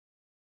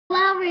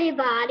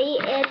everybody,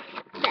 it's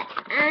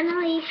the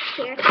Annalise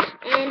here,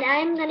 and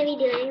I'm going to be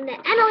doing the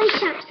Annalise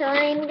shop, so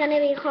I'm going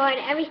to record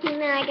everything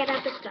that I get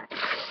at the store.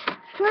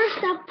 First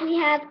up, we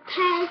have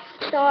Pez,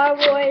 Star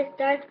Wars,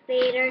 Darth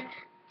Vader,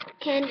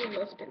 Candy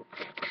Lisbon.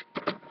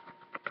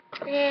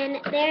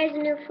 And there's a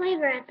new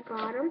flavor at the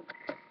bottom,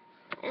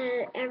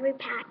 every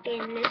pack,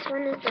 and this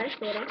one is Darth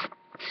Vader.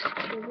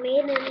 It's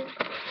made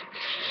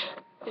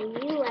in the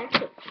U.S.,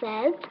 it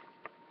says,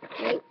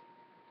 right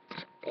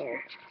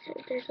there. So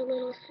there's a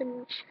little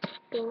symbol.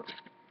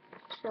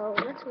 So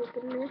let's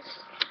open this.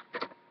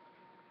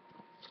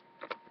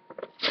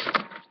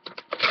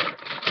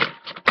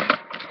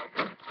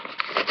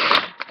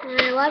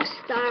 And I love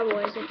Star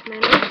Wars. It's my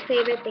most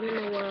favorite thing in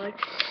the world.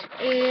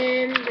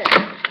 And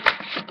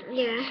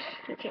yeah,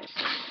 okay.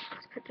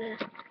 So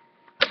let's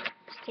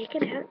take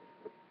it out.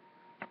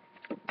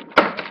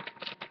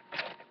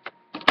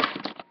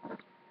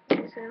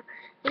 So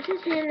this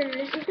is him, and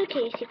this is the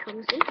case he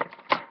comes in.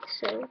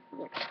 So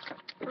yeah.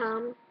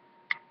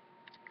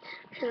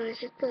 So it's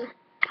just the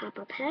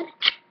pop-up head,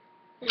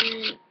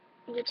 and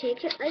you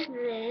take it like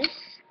this.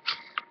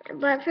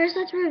 But first,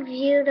 let's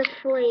review the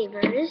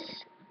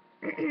flavors.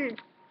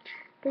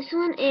 This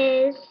one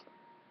is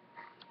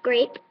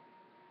grape.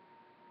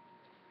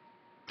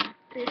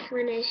 This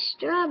one is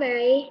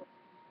strawberry.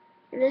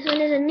 And this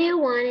one is a new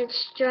one.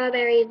 It's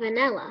strawberry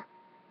vanilla,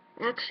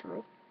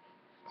 actually.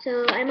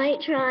 So I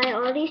might try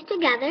all these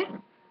together,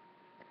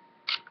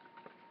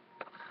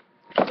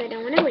 because I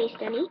don't want to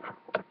waste any.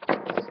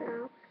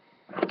 So,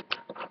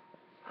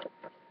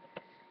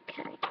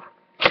 okay.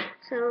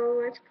 So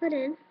let's put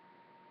in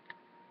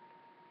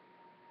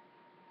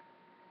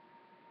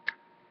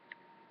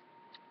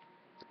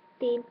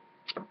the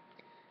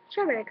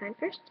strawberry kind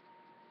first.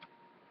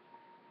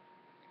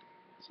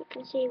 As you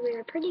can see, we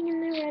are putting in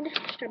the red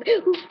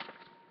strawberry.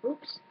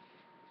 Oops.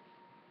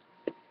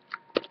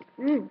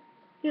 Here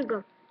you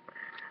go.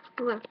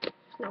 Okay.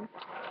 No.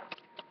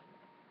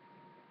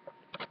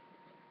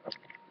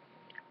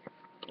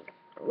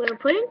 We're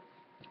putting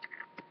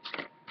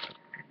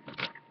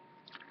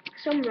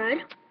some red.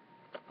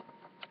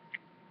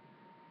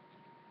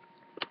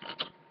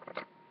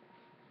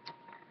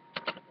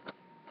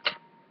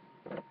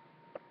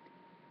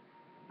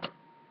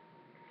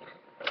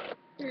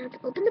 Now let's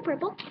open the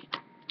purple.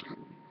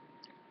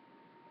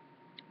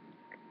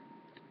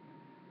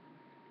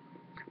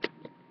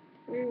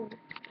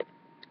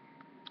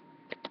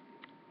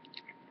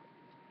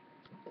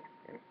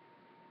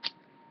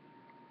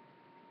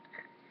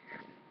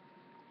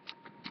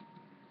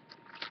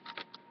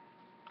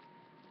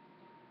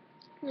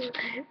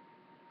 Okay,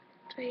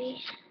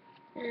 3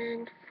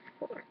 and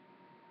 4.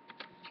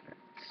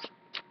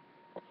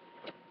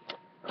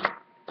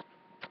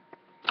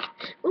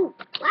 Ooh,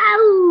 wow!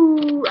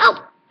 Oh,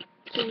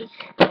 jeez.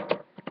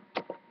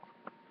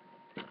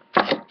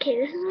 Okay,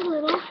 this is a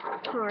little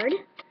hard.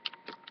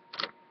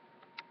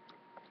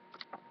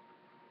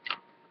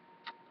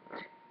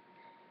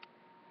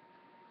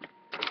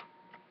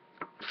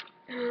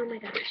 Oh my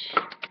gosh.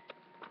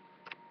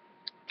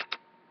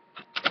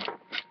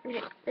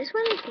 Okay, this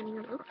one is getting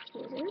a little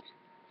confusing.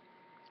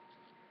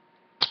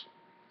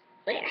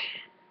 There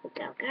we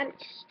go, got it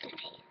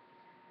steady.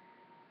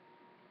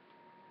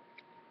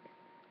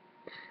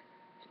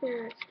 Now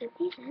let's get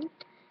these in.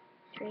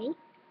 3,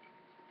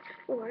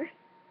 4,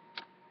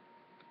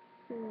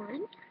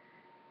 1,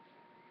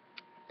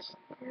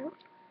 2,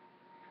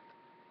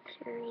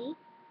 3,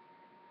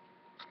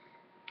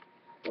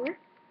 4.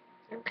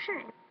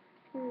 Okay.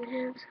 We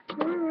have some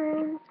more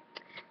room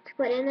to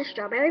put in the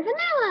strawberry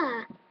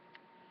vanilla.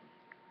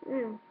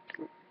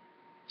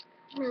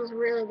 Smells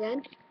really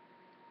good.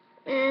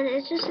 And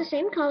it's just the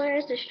same color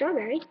as the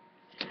strawberry.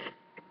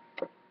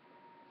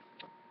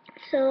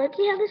 So let's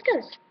see how this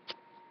goes.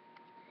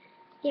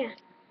 Yeah.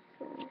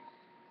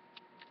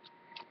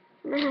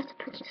 I might have to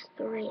put just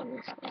 3 in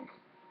this one.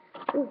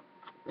 Ooh.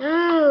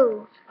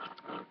 No!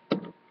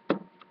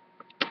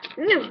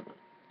 No!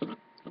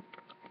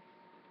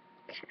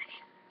 Okay.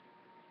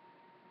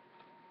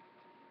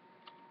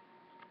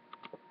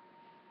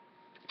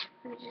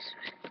 Let me just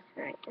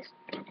write this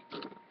down.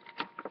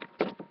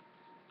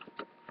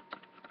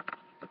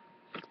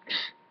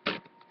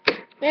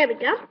 There we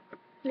go.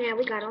 Now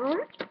we got all of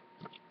it.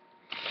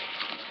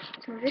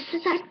 So this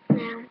is that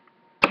now.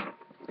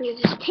 You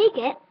just take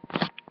it.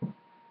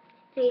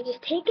 So you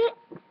just take it,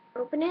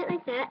 open it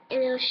like that,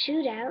 and it'll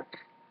shoot out.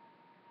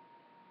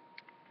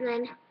 And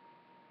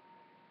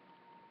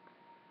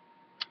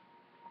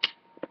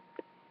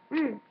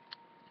then,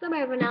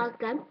 strawberry vanilla is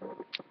good.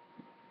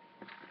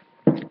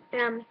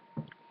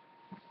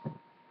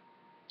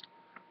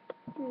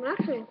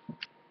 Actually,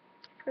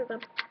 pretty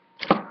good.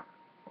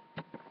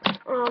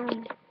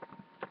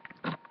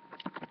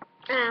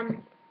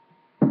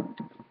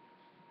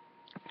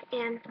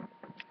 And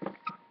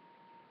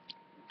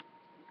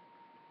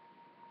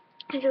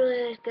it's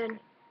really good,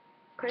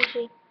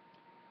 crunchy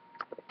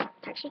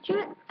texture to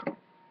it.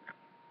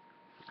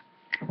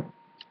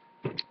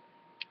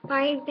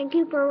 Alright, thank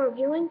you for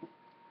reviewing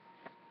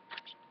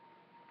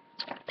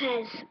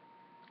Pez.